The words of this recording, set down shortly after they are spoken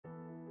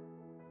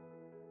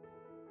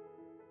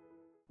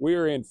We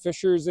are in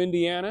Fishers,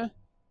 Indiana.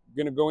 I'm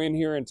going to go in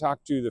here and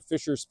talk to the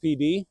Fishers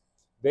PD.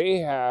 They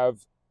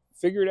have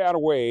figured out a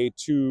way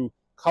to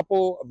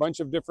couple a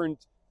bunch of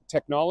different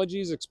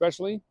technologies,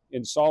 especially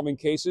in solving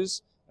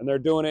cases, and they're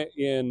doing it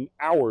in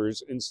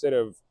hours instead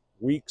of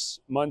weeks,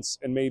 months,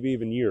 and maybe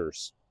even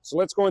years. So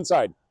let's go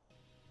inside.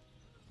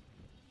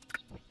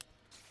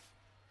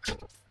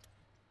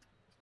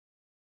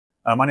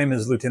 My name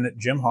is Lieutenant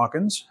Jim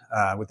Hawkins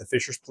with the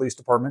Fishers Police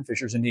Department,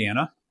 Fishers,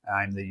 Indiana.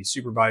 I'm the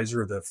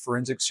supervisor of the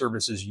Forensic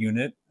Services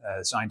Unit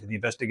assigned to the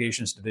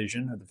Investigations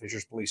Division of the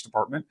Fishers Police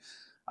Department.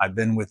 I've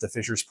been with the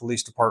Fishers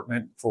Police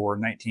Department for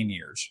 19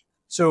 years.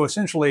 So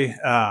essentially,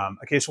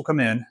 a case will come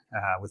in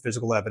with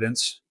physical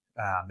evidence.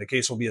 The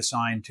case will be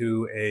assigned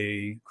to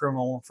a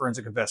criminal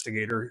forensic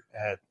investigator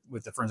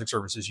with the Forensic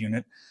Services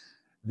Unit.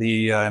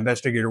 The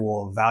investigator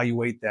will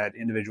evaluate that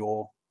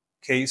individual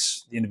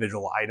case, the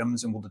individual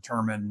items, and will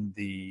determine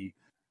the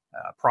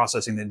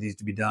processing that needs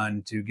to be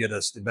done to get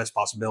us the best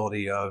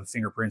possibility of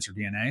fingerprints or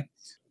DNA.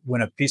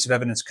 When a piece of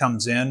evidence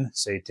comes in,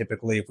 say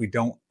typically if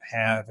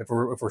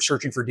we're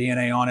searching for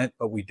DNA on it,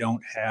 but we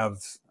don't have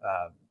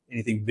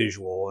anything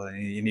visual,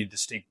 you need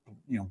distinct,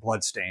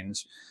 blood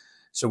stains.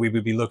 So we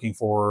would be looking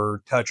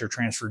for touch or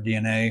transfer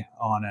DNA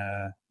on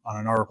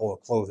an article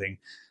of clothing.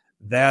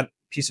 That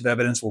piece of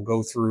evidence will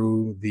go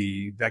through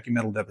the vacuum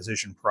metal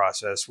deposition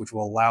process, which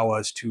will allow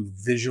us to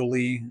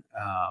visually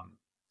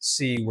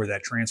see where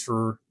that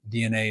transfer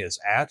DNA is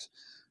at.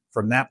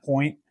 From that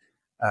point,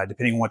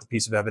 depending on what the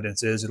piece of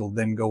evidence is, it'll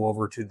then go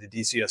over to the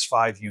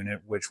DCS-5 unit,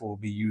 which will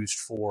be used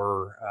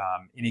for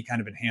any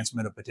kind of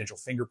enhancement of potential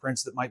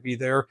fingerprints that might be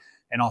there,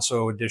 and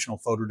also additional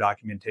photo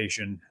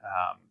documentation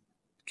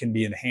can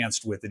be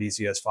enhanced with the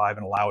DCS-5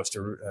 and allow us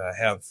to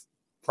have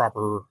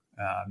proper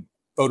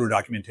photo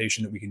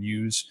documentation that we can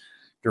use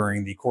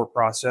during the court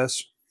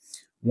process.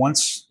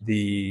 Once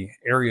the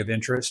area of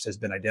interest has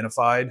been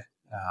identified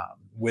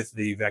with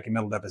the vacuum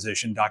metal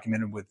deposition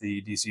documented with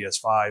the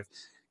DCS-5,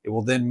 it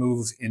will then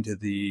move into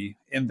the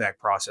M-Vac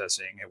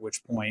processing, at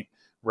which point,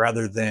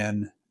 rather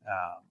than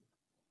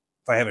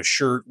if I have a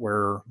shirt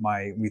where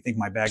we think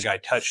my bad guy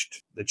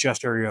touched the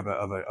chest area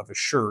of a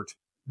shirt,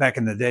 back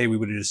in the day, we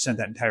would have just sent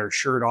that entire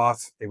shirt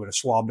off. They would have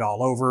swabbed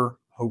all over,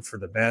 hoped for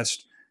the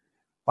best.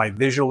 By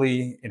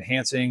visually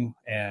enhancing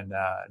and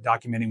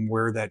documenting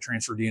where that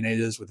transfer DNA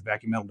is with the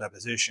vacuum metal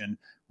deposition,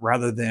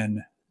 rather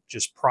than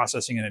just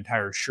processing an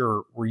entire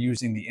shirt, we're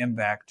using the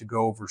M-Vac to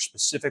go over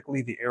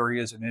specifically the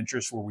areas of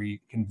interest where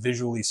we can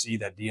visually see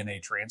that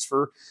DNA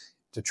transfer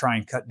to try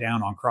and cut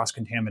down on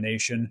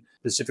cross-contamination,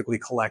 specifically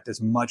collect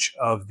as much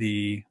of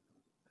the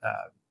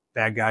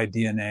bad guy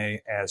DNA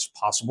as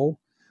possible.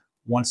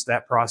 Once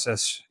that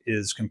process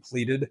is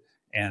completed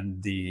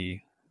and the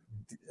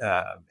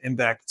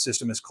M-Vac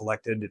system is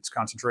collected its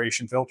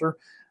concentration filter,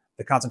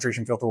 the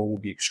concentration filter will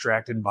be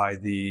extracted by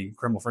the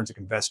criminal forensic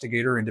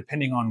investigator, and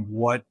depending on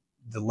what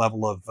the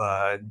level of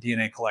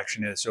DNA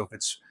collection is, so if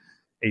it's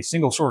a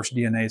single source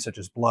DNA such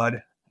as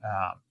blood,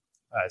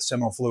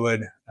 seminal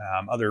fluid,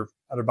 other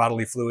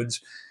bodily fluids,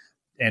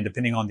 and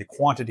depending on the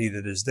quantity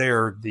that is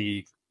there,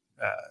 the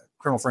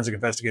criminal forensic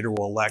investigator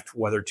will elect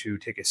whether to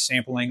take a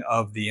sampling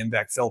of the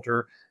M-Vac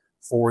filter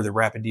for the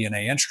rapid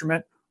DNA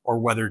instrument, or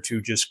whether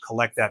to just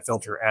collect that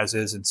filter as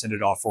is and send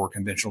it off for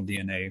conventional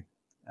DNA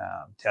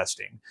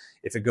testing.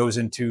 If it goes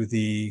into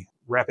the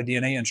rapid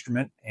DNA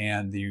instrument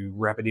and the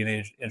rapid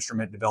DNA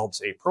instrument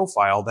develops a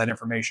profile, that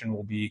information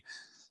will be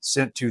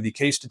sent to the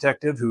case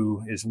detective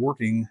who is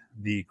working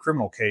the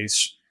criminal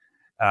case,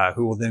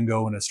 who will then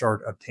go and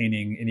start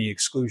obtaining any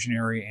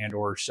exclusionary and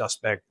or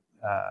suspect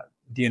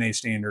DNA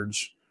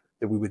standards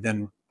that we would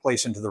then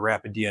place into the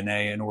rapid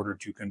DNA in order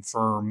to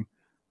confirm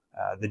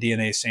the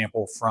DNA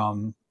sample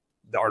from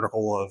the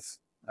article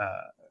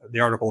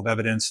of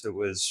evidence that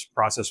was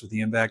processed with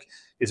the M-Vac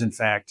is in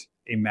fact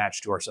a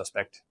match to our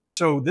suspect.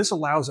 So this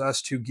allows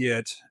us to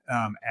get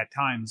at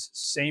times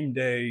same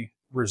day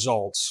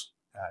results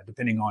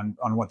depending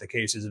on what the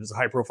case is. If it's a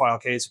high profile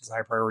case, if it's a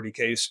high priority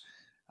case,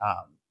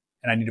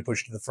 and I need to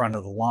push it to the front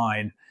of the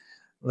line.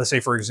 Let's say,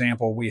 for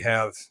example, we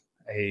have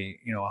a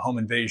home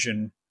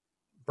invasion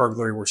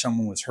burglary where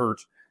someone was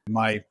hurt.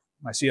 My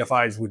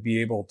CFIs would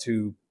be able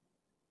to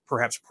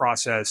perhaps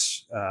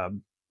process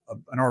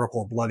an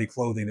article of bloody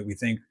clothing that we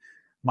think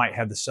might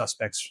have the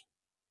suspect's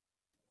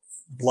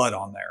blood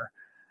on there.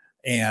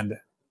 And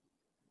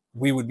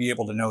we would be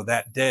able to know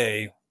that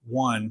day,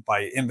 one,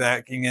 by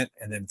M-Vacing it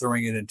and then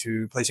placing it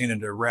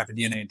into rapid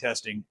DNA and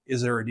testing,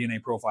 is there a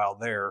DNA profile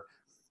there?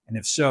 And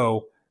if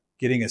so,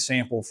 getting a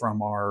sample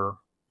from our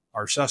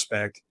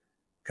suspect,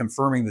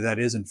 confirming that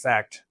is in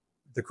fact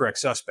the correct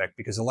suspect.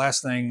 Because the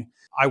last thing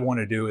I want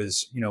to do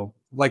is,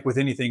 like with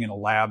anything in a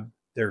lab,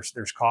 there's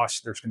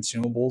costs, there's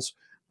consumables,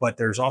 but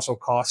there's also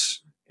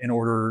costs in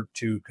order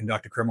to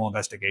conduct a criminal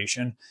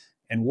investigation.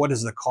 And what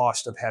is the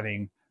cost of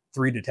having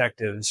 3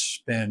 detectives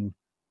spend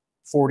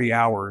 40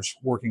 hours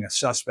working a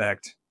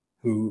suspect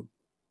who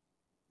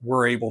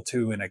we're able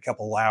to, in a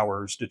couple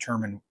hours,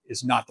 determine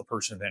is not the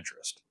person of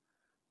interest?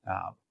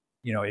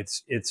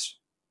 It's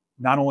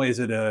not only is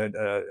it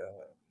a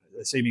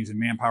savings in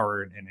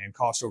manpower and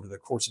cost over the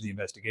course of the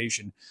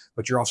investigation,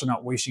 but you're also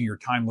not wasting your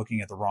time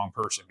looking at the wrong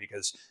person,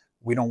 because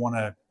we don't want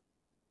to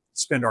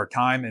spend our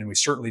time, and we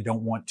certainly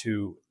don't want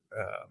to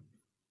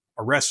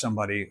arrest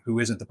somebody who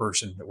isn't the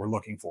person that we're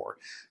looking for.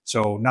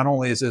 So not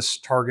only is this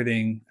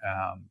targeting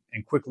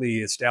and quickly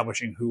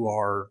establishing who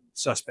our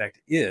suspect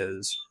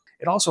is,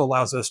 it also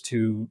allows us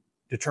to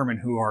determine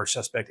who our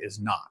suspect is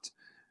not.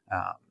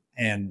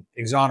 And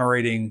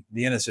exonerating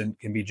the innocent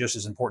can be just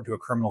as important to a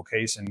criminal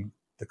case and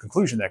the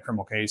conclusion of that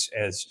criminal case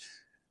as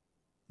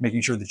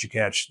making sure that you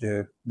catch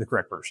the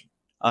correct person.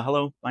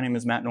 Hello, my name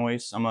is Matt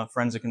Noyes. I'm a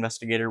forensic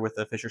investigator with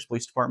the Fishers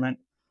Police Department,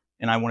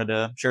 and I wanted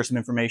to share some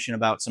information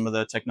about some of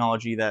the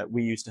technology that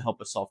we use to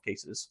help us solve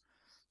cases.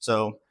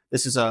 So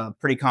this is a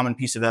pretty common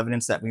piece of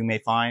evidence that we may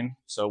find.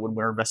 So when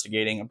we're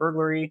investigating a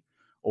burglary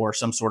or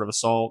some sort of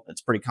assault,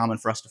 it's pretty common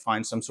for us to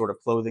find some sort of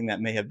clothing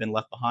that may have been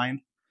left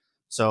behind.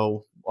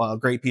 So a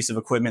great piece of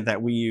equipment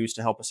that we use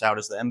to help us out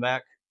is the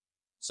M-Vac.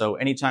 So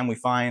anytime we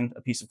find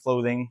a piece of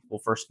clothing, we'll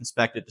first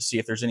inspect it to see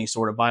if there's any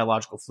sort of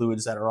biological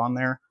fluids that are on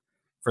there.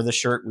 For this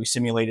shirt, we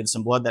simulated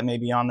some blood that may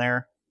be on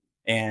there,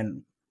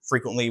 and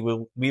frequently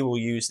we will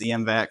use the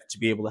M-Vac to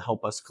be able to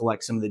help us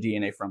collect some of the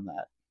DNA from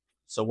that.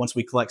 So once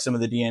we collect some of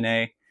the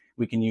DNA,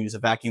 we can use a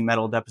vacuum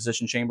metal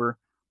deposition chamber,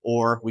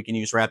 or we can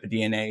use rapid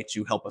DNA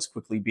to help us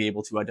quickly be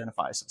able to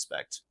identify a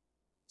suspect.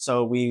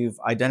 So we've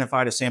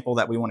identified a sample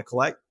that we want to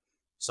collect.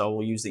 So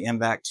we'll use the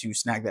M-Vac to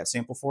snag that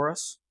sample for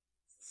us.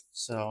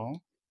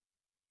 So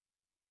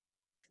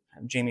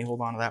have Jamie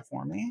hold on to that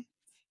for me.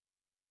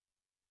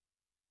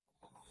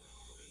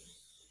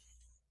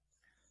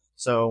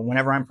 So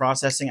whenever I'm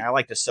processing, I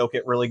like to soak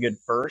it really good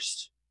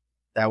first.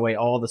 That way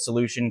all the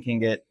solution can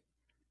get,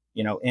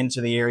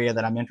 into the area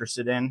that I'm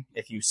interested in.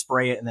 If you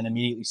spray it and then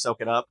immediately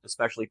soak it up,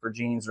 especially for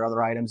jeans or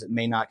other items, it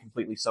may not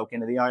completely soak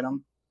into the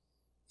item.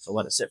 So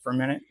let it sit for a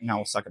minute, and now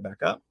we'll suck it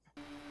back up.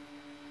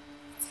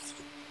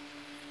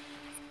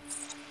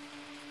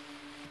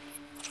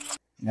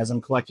 And as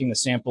I'm collecting the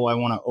sample, I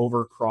want to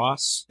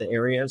overcross the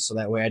areas so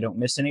that way I don't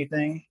miss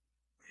anything.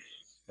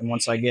 And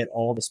once I get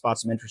all the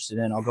spots I'm interested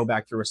in, I'll go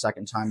back through a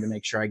second time to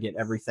make sure I get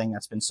everything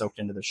that's been soaked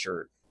into the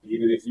shirt.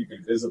 Even if you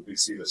can visibly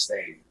see the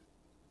stain,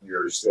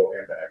 you're still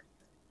M-Vac.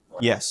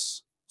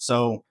 Yes.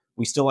 So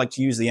we still like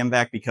to use the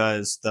M-Vac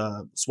because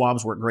the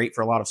swabs work great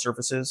for a lot of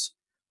surfaces.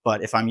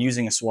 But if I'm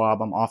using a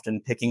swab, I'm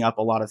often picking up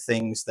a lot of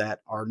things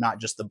that are not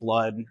just the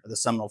blood or the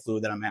seminal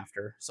fluid that I'm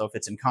after. So if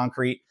it's in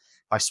concrete,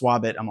 if I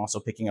swab it, I'm also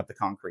picking up the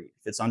concrete.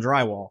 If it's on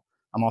drywall,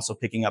 I'm also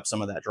picking up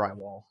some of that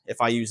drywall. If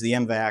I use the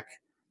M-Vac,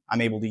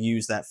 I'm able to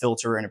use that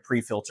filter and a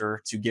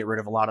pre-filter to get rid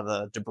of a lot of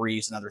the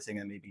debris and other things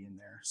that may be in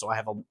there. So I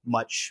have a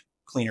much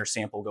cleaner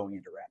sample going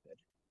into Rapid.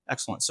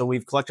 Excellent. So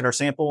we've collected our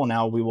sample, and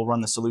now we will run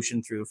the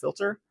solution through a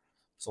filter.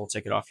 So we'll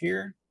take it off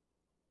here.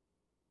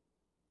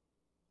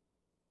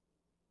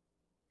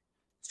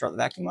 Start the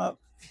vacuum up.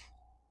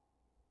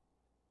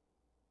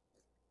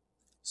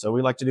 So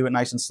we like to do it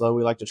nice and slow.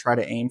 We like to try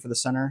to aim for the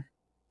center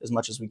as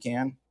much as we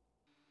can.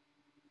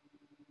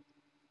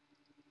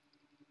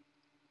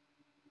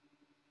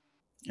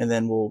 And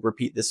then we'll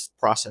repeat this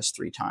process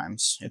 3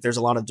 times. If there's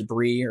a lot of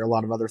debris or a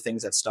lot of other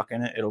things that's stuck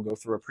in it, it'll go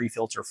through a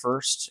pre-filter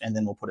first, and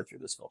then we'll put it through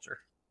this filter.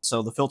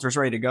 So the filter's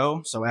ready to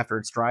go. So after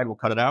it's dried, we'll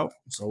cut it out.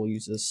 So we'll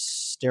use this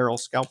sterile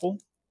scalpel.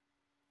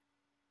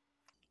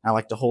 I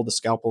like to hold the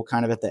scalpel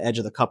kind of at the edge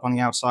of the cup on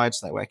the outside,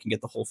 so that way I can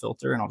get the whole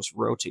filter, and I'll just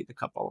rotate the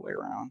cup all the way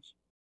around.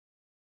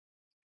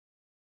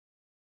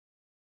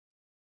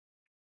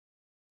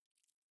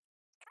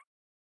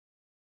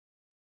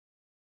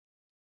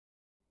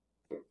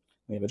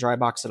 We have a dry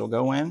box that'll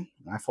go in,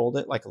 and I fold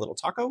it like a little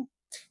taco.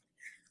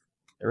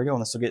 There we go,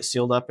 and this will get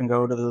sealed up and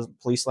go to the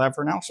police lab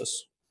for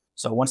analysis.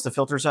 So once the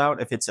filter's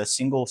out, if it's a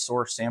single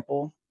source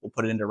sample, we'll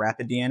put it into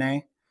Rapid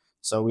DNA.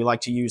 So we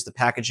like to use the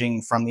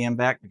packaging from the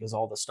M-Vac because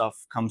all the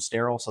stuff comes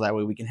sterile, so that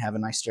way we can have a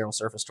nice sterile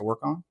surface to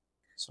work on.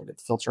 So we'll get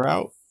the filter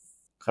out,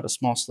 cut a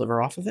small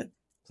sliver off of it,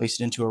 place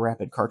it into a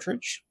Rapid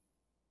cartridge.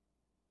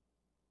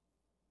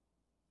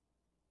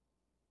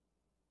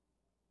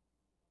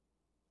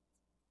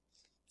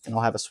 And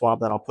I'll have a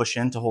swab that I'll push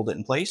in to hold it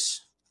in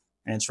place,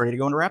 and it's ready to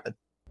go into Rapid.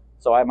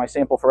 So I have my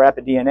sample for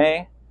Rapid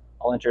DNA.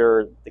 I'll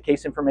enter the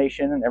case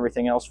information and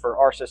everything else for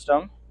our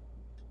system.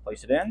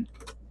 Place it in.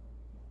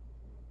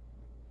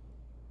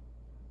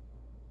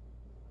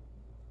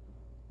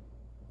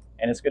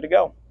 And it's good to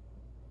go.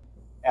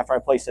 After I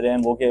place it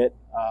in, we'll get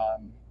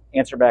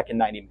answer back in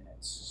 90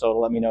 minutes. So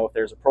it'll let me know if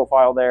there's a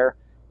profile there,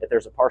 if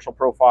there's a partial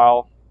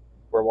profile,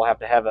 where we'll have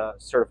to have a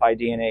certified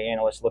DNA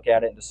analyst look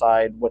at it and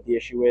decide what the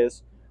issue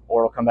is,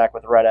 or it'll come back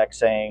with a red X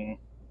saying,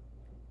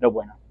 no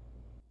bueno.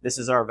 This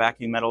is our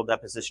vacuum metal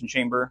deposition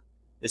chamber.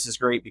 This is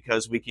great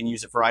because we can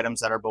use it for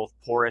items that are both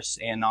porous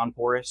and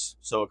non-porous.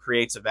 So it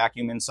creates a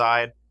vacuum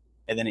inside,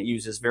 and then it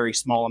uses very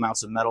small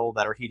amounts of metal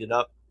that are heated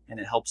up, and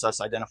it helps us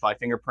identify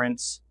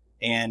fingerprints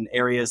and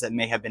areas that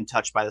may have been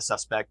touched by the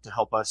suspect to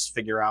help us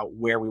figure out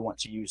where we want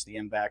to use the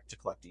M-Vac to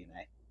collect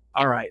DNA.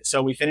 All right,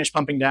 so we finished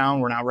pumping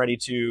down. We're now ready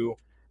to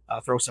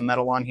throw some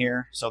metal on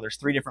here. So there's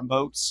 3 different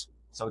boats.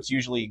 So it's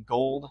usually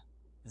gold,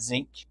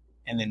 zinc,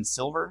 and then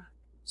silver.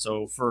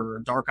 So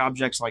for dark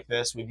objects like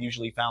this, we've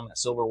usually found that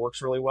silver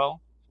works really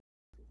well.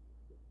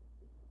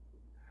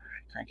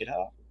 Crank it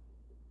up.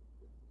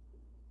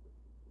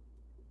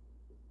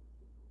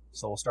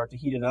 So we'll start to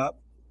heat it up.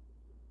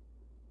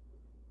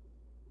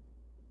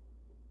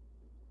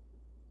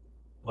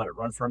 Let it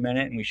run for a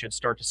minute, and we should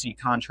start to see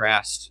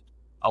contrast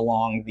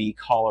along the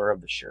collar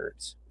of the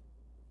shirt.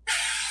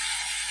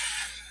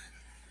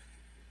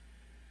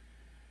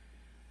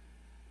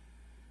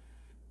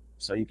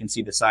 So you can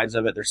see the sides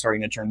of it, they're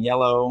starting to turn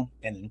yellow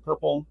and then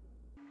purple.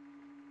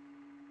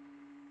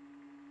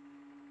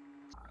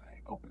 All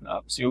right, open it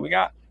up, see what we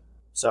got.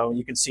 So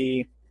you can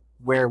see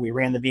where we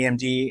ran the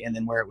VMD and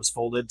then where it was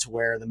folded to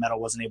where the metal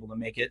wasn't able to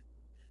make it.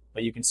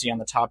 But you can see on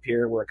the top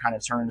here where it kind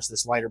of turns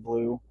this lighter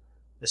blue.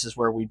 This is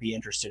where we'd be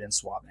interested in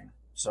swabbing.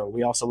 So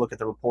we also look at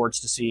the reports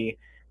to see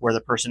where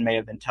the person may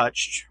have been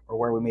touched or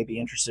where we may be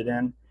interested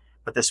in.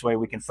 But this way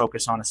we can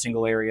focus on a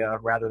single area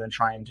rather than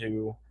trying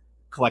to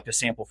collect a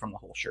sample from the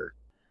whole shirt.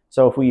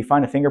 So if we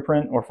find a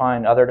fingerprint or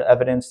find other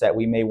evidence that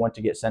we may want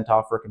to get sent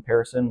off for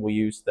comparison, we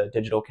use the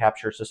Digital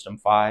Capture System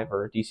 5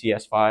 or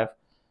DCS 5.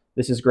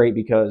 This is great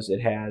because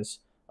it has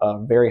a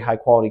very high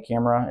quality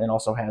camera and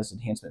also has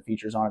enhancement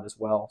features on it as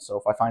well. So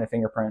if I find a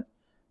fingerprint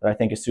that I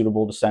think is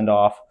suitable to send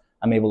off,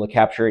 I'm able to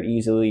capture it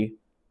easily,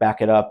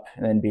 back it up,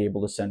 and then be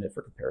able to send it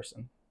for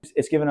comparison.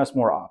 It's given us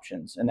more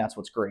options, and that's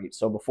what's great.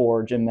 So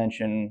before, Jim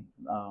mentioned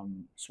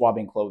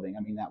swabbing clothing.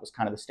 I mean, that was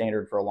kind of the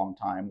standard for a long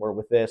time, where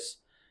with this,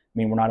 I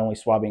mean, we're not only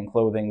swabbing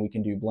clothing, we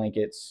can do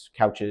blankets,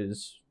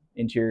 couches,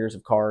 interiors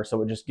of cars.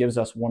 So it just gives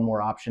us one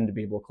more option to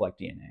be able to collect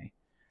DNA.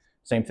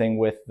 Same thing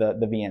with the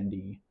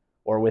VMD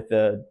or with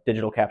the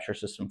Digital Capture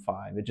System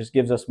 5. It just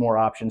gives us more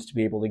options to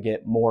be able to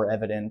get more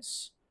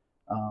evidence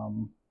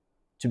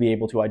to be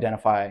able to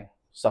identify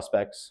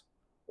suspects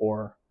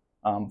or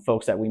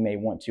folks that we may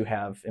want to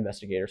have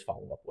investigators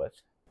follow up with.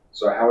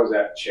 So how has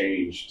that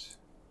changed,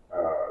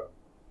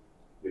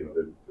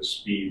 the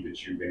speed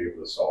that you've been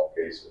able to solve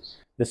cases?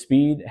 The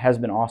speed has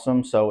been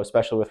awesome. So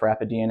especially with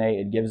Rapid DNA,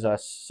 it gives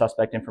us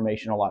suspect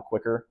information a lot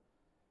quicker.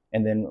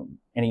 And then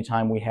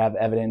anytime we have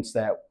evidence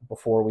that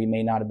before we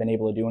may not have been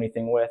able to do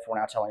anything with, we're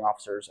now telling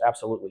officers,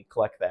 absolutely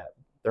collect that.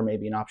 There may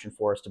be an option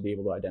for us to be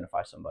able to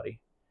identify somebody.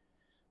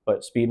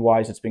 But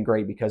speed-wise, it's been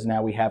great because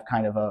now we have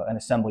kind of an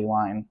assembly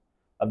line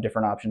of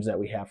different options that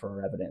we have for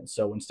our evidence.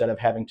 So instead of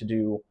having to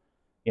do,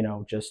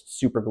 just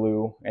super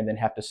glue and then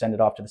have to send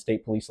it off to the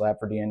state police lab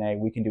for DNA,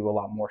 we can do a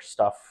lot more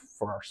stuff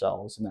for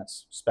ourselves, and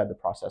that's sped the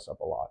process up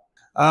a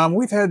lot.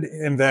 We've had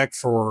M-Vac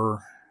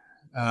for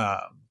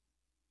a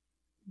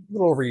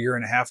little over a year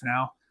and a half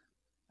now.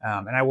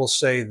 And I will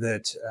say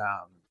that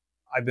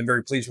I've been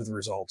very pleased with the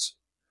results.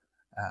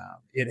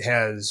 It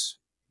has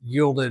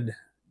yielded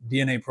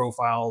DNA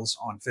profiles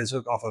on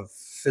off of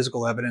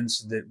physical evidence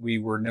that we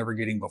were never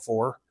getting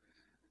before.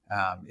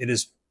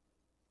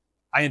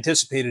 I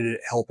anticipated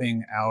it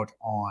helping out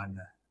on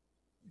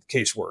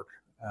casework,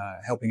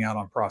 helping out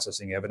on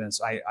processing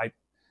evidence. I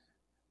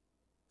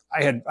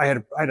had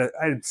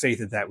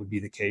faith that would be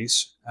the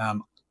case.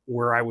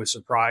 Where I was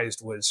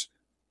surprised was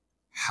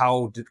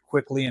how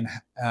quickly and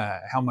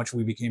how much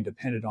we became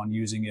dependent on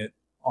using it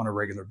on a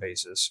regular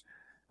basis.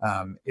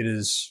 It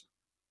has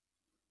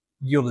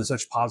yielded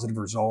such positive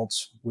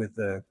results with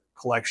the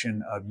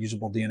collection of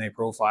usable DNA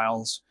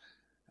profiles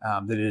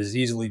that it has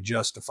easily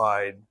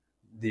justified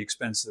the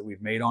expense that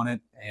we've made on it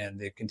and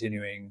the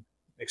continuing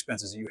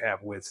expenses that you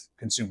have with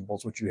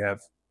consumables, which you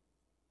have.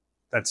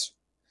 That's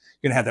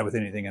you're going to have that with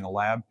anything in a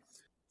lab.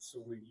 So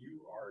when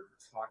you are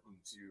talking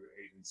to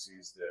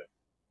agencies that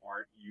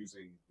aren't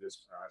using this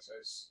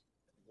process,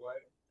 what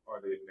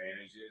are the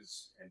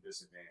advantages and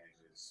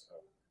disadvantages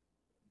of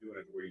doing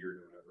it the way you're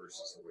doing it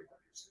versus the way you're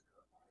used to it?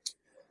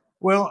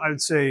 Well, I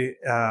would say,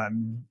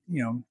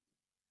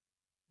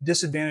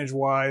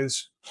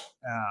 disadvantage-wise,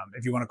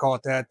 if you want to call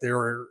it that,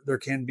 there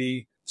can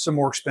be some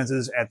more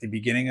expenses at the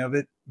beginning of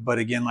it. But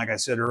again, like I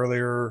said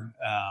earlier,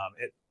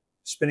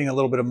 spending a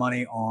little bit of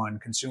money on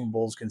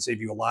consumables can save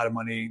you a lot of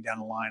money down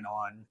the line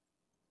on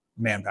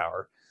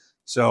manpower.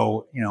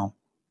 So,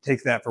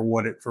 take that for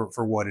what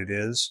it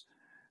is.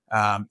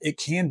 It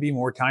can be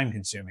more time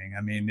consuming.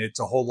 I mean, it's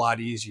a whole lot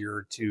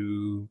easier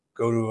to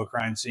go to a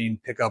crime scene,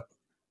 pick up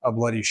a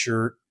bloody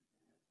shirt,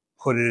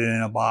 put it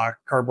in a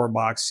cardboard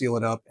box, seal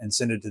it up, and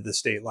send it to the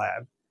state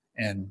lab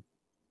and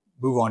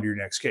move on to your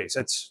next case.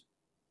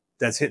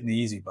 That's hitting the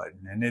easy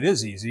button. And it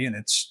is easy and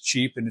it's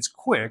cheap and it's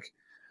quick,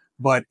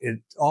 but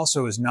it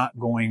also is not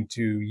going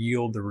to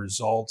yield the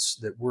results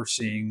that we're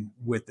seeing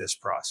with this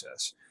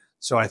process.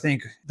 So I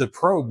think the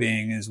pro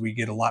being is we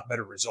get a lot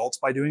better results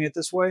by doing it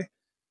this way.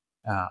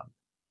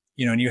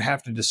 And you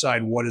have to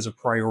decide what is a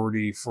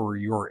priority for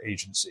your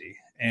agency.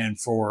 And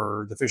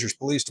for the Fishers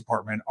Police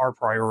Department, our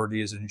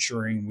priority is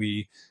ensuring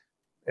we,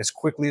 as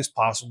quickly as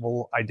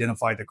possible,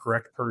 identify the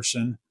correct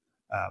person,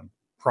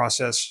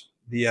 process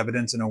the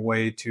evidence in a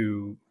way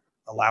to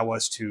allow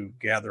us to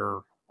gather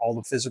all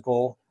the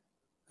physical,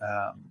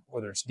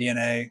 whether it's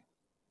DNA,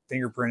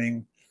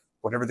 fingerprinting,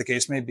 whatever the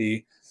case may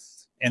be,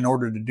 in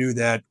order to do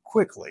that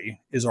quickly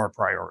is our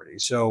priority.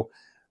 So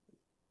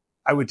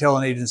I would tell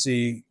an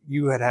agency,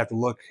 you would have to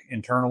look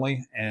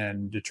internally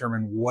and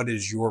determine what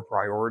is your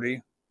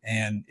priority.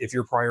 And if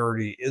your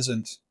priority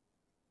isn't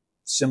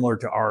similar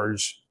to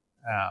ours,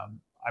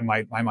 I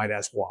might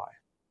ask why.